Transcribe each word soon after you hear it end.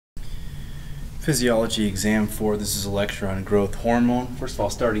Physiology exam 4. This is a lecture on growth hormone. First of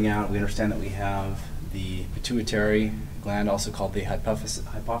all, starting out, we understand that we have the pituitary gland, also called the hypophysis.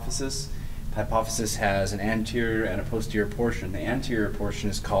 The hypophysis has an anterior and a posterior portion. The anterior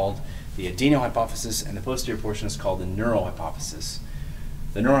portion is called the adenohypophysis, and the posterior portion is called the neurohypophysis.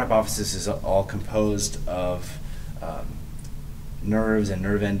 The neurohypophysis is all composed of nerves and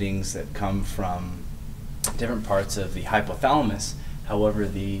nerve endings that come from different parts of the hypothalamus. However,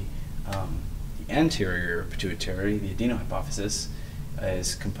 the anterior pituitary, the adenohypophysis,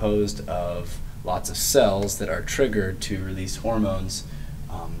 is composed of lots of cells that are triggered to release hormones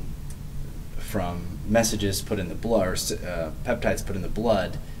from messages put in the blood, or peptides put in the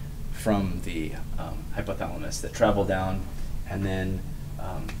blood from the hypothalamus that travel down and then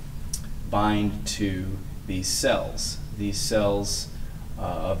bind to these cells. These cells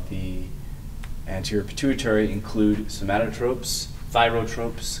of the anterior pituitary include somatotropes,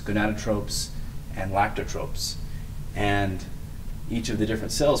 thyrotropes, gonadotropes, and lactotropes, and each of the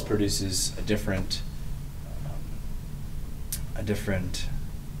different cells produces a different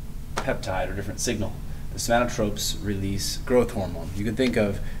peptide or different signal. The somatotropes release growth hormone. You can think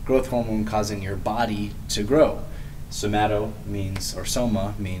of growth hormone causing your body to grow. Somato means, or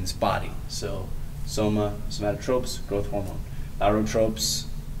soma means body. So soma, somatotropes, growth hormone. Thyrotropes,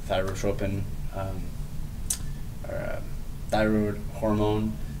 thyrotropin, thyroid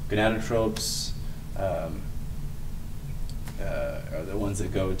hormone. Gonadotropes are the ones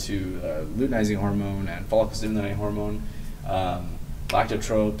that go to luteinizing hormone and follicle-stimulating hormone.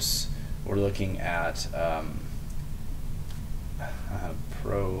 Lactotropes, we're looking at not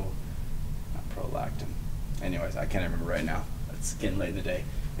prolactin. Anyways, I can't remember right now. It's getting late in the day.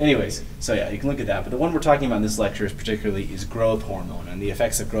 Anyways, so yeah, you can look at that. But the one we're talking about in this lecture is growth hormone and the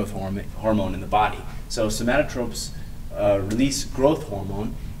effects of growth hormone in the body. So somatotropes release growth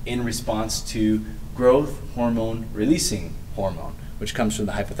hormone in response to growth hormone releasing hormone, which comes from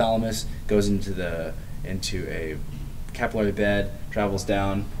the hypothalamus, goes into a capillary bed, travels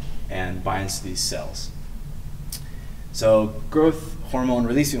down, and binds to these cells. So growth hormone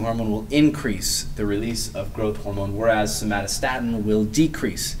releasing hormone will increase the release of growth hormone, whereas somatostatin will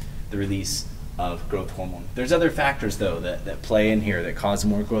decrease the release of growth hormone. There's other factors, though, that play in here that cause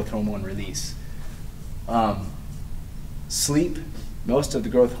more growth hormone release. Sleep. Most of the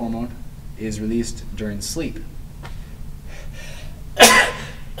growth hormone is released during sleep.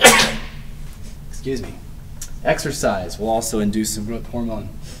 Excuse me. Exercise will also induce some growth hormone.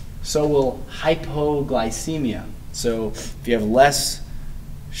 So will hypoglycemia. So if you have less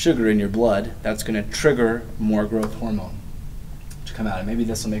sugar in your blood, that's going to trigger more growth hormone to come out. And maybe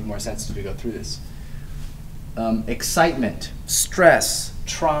this will make more sense as we go through this. Excitement, stress,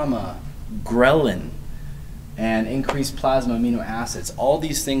 trauma, ghrelin, and increased plasma amino acids. All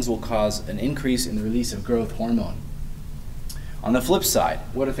these things will cause an increase in the release of growth hormone. On the flip side,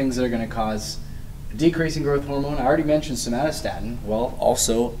 what are things that are going to cause a decrease in growth hormone? I already mentioned somatostatin. Well,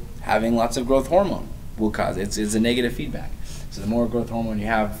 also having lots of growth hormone will cause it. It's a negative feedback. So the more growth hormone you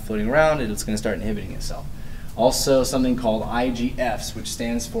have floating around, it's going to start inhibiting itself. Also something called IGFs, which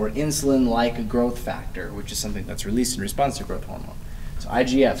stands for insulin-like growth factor, which is something that's released in response to growth hormone. So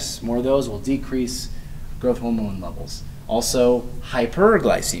IGFs, more of those will decrease growth hormone levels. Also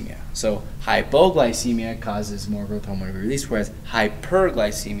hyperglycemia. So hypoglycemia causes more growth hormone to be released, whereas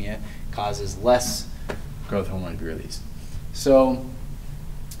hyperglycemia causes less growth hormone to be released. So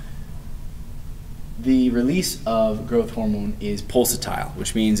the release of growth hormone is pulsatile,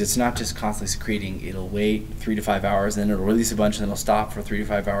 which means it's not just constantly secreting. It'll wait 3 to 5 hours, then it'll release a bunch, and then it'll stop for 3 to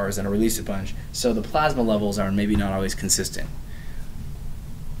 5 hours, and it'll release a bunch. So the plasma levels are maybe not always consistent.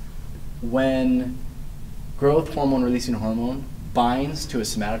 When growth hormone releasing hormone binds to a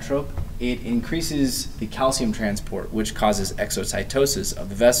somatotrope, it increases the calcium transport, which causes exocytosis of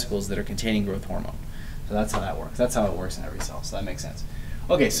the vesicles that are containing growth hormone. So that's how that works. That's how it works in every cell, so that makes sense.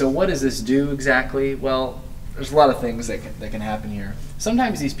 Okay, so what does this do exactly? Well, there's a lot of things that can happen here.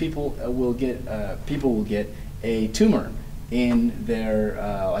 Sometimes these people will get a tumor in their,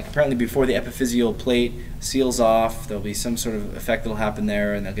 like apparently before the epiphyseal plate seals off, there'll be some sort of effect that'll happen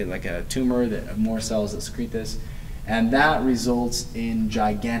there, and they'll get like a tumor of more cells that secrete this, and that results in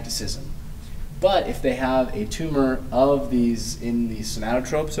giganticism. But if they have a tumor of these in these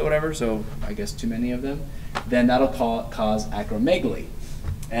somatotropes or whatever, so I guess too many of them, then that'll cause acromegaly.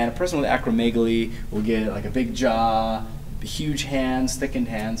 And a person with acromegaly will get like a big jaw, huge hands, thickened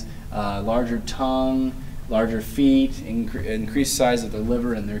hands, larger tongue, larger feet, increased size of their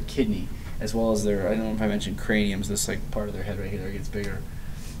liver and their kidney, as well as their, I don't know if I mentioned craniums, this like part of their head right here gets bigger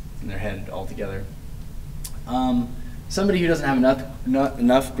in their head altogether. Somebody who doesn't have enough not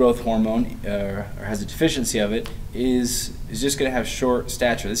enough growth hormone or has a deficiency of it is just going to have short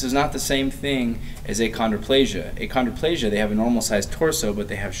stature. This is not the same thing as achondroplasia. Achondroplasia, they have a normal sized torso, but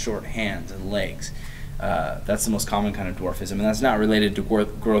they have short hands and legs. That's the most common kind of dwarfism, and that's not related to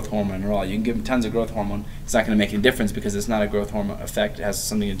growth hormone at all. You can give them tons of growth hormone, it's not going to make any difference because it's not a growth hormone effect. It has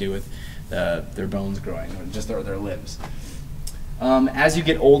something to do with their bones growing, or just their limbs. As you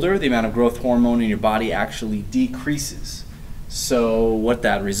get older, the amount of growth hormone in your body actually decreases. So what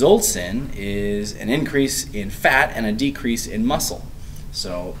that results in is an increase in fat and a decrease in muscle.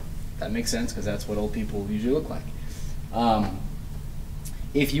 So that makes sense because that's what old people usually look like.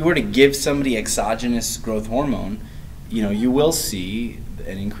 If you were to give somebody exogenous growth hormone, you will see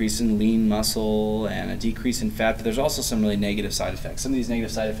an increase in lean muscle and a decrease in fat, but there's also some really negative side effects. Some of these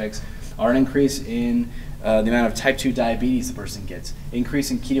negative side effects are an increase in the amount of type 2 diabetes the person gets,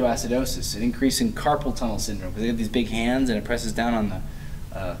 increase in ketoacidosis, an increase in carpal tunnel syndrome, because they have these big hands and it presses down on the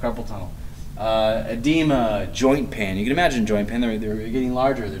carpal tunnel. Edema, joint pain. You can imagine joint pain. They're getting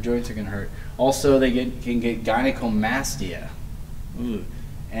larger. Their joints are going to hurt. Also, they can get gynecomastia. Ooh.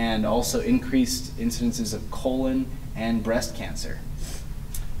 And also increased incidences of colon and breast cancer.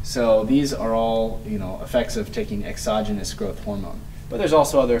 So these are all effects of taking exogenous growth hormone. But there's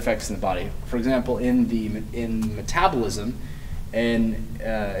also other effects in the body. For example, in metabolism, and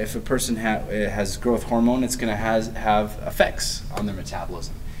if a person has growth hormone, it's going to have effects on their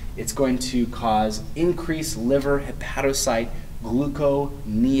metabolism. It's going to cause increased liver hepatocyte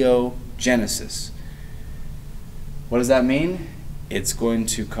gluconeogenesis. What does that mean? It's going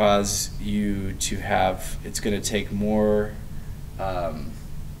to cause you to have, it's going to take more, it's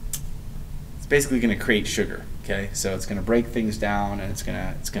basically going to create sugar. Okay, so it's going to break things down and it's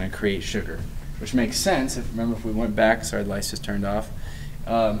going to create sugar, which makes sense. If we went back, sorry, the lights just turned off.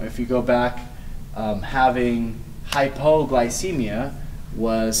 If you go back, having hypoglycemia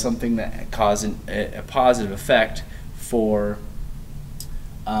was something that caused a positive effect for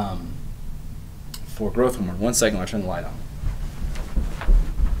growth hormone. 1 second, I'll turn the light on.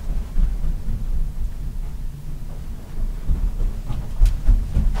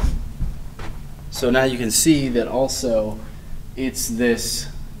 So now you can see that also it's this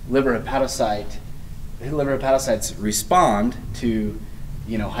liver hepatocyte. The liver hepatocytes respond to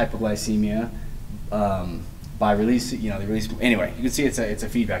hypoglycemia by releasing, they release, anyway, you can see it's a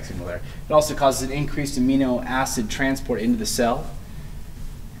feedback signal there. It also causes an increased amino acid transport into the cell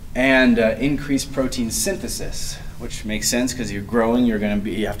and increased protein synthesis, which makes sense because you're growing, you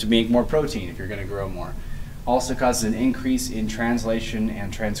have to make more protein if you're going to grow more. Also causes an increase in translation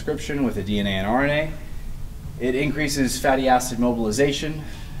and transcription with the DNA and RNA. It increases fatty acid mobilization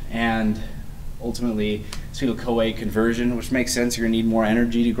and ultimately acetyl-CoA conversion, which makes sense. You're going to need more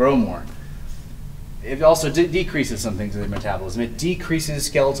energy to grow more. It also decreases some things in the metabolism. It decreases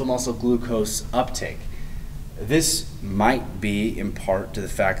skeletal muscle glucose uptake. This might be in part to the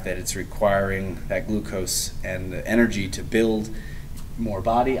fact that it's requiring that glucose and the energy to build more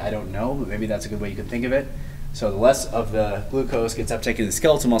body. I don't know, but maybe that's a good way you can think of it. So the less of the glucose gets uptaken in the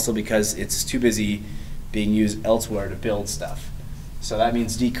skeletal muscle because it's too busy being used elsewhere to build stuff. So that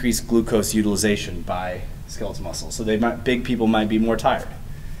means decreased glucose utilization by skeletal muscle. So big people might be more tired,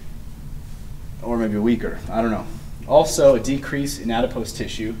 or maybe weaker. I don't know. Also, a decrease in adipose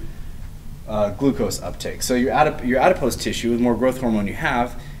tissue glucose uptake. So your adipose tissue, with more growth hormone you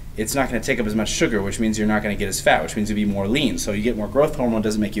have, it's not going to take up as much sugar, which means you're not going to get as fat, which means you'll be more lean. So you get more growth hormone,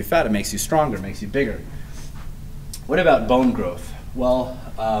 doesn't make you fat, it makes you stronger, it makes you bigger. What about bone growth? Well,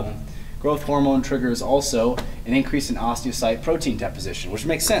 growth hormone triggers also an increase in osteocyte protein deposition, which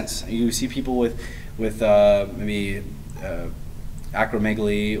makes sense. You see people with maybe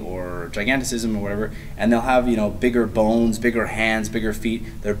acromegaly or giganticism or whatever, and they'll have bigger bones, bigger hands, bigger feet.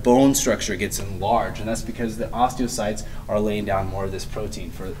 Their bone structure gets enlarged, and that's because the osteocytes are laying down more of this protein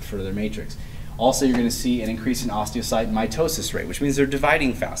for their matrix. Also, you're going to see an increase in osteocyte mitosis rate, which means they're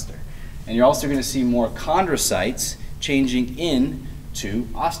dividing faster. And you're also going to see more chondrocytes changing into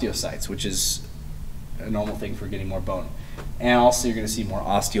osteocytes, which is a normal thing for getting more bone. And also you're going to see more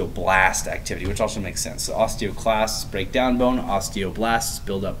osteoblast activity, which also makes sense. So osteoclasts break down bone, osteoblasts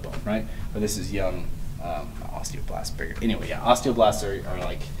build up bone, right? But this is young osteoblasts, bigger. Anyway, yeah, osteoblasts are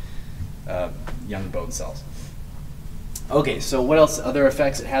like young bone cells. Okay, so what else, other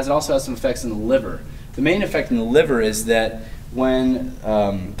effects it has? It also has some effects in the liver. The main effect in the liver is that when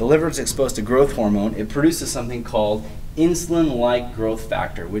the liver is exposed to growth hormone, it produces something called insulin-like growth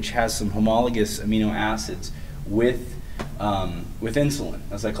factor, which has some homologous amino acids with insulin.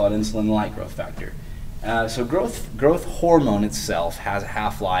 That's why I call it insulin-like growth factor. So growth hormone itself has a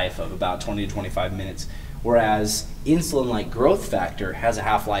half-life of about 20 to 25 minutes, whereas insulin-like growth factor has a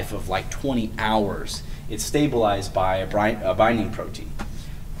half-life of like 20 hours. It's stabilized by a binding protein.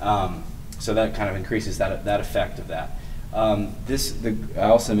 So that kind of increases that effect of that. I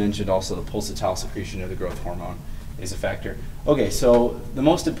also mentioned the pulsatile secretion of the growth hormone is a factor. Okay, so the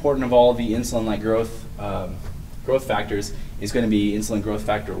most important of all the insulin-like growth factors is going to be insulin growth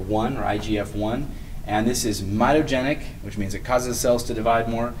factor 1, or IGF-1, and this is mitogenic, which means it causes cells to divide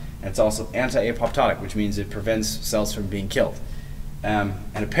more, and it's also anti-apoptotic, which means it prevents cells from being killed. And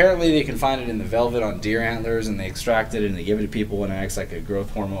apparently they can find it in the velvet on deer antlers, and they extract it and they give it to people, and it acts like a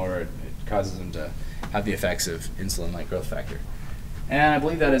growth hormone, or it causes them to have the effects of insulin-like growth factor. And I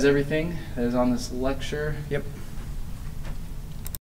believe that is everything that is on this lecture. Yep.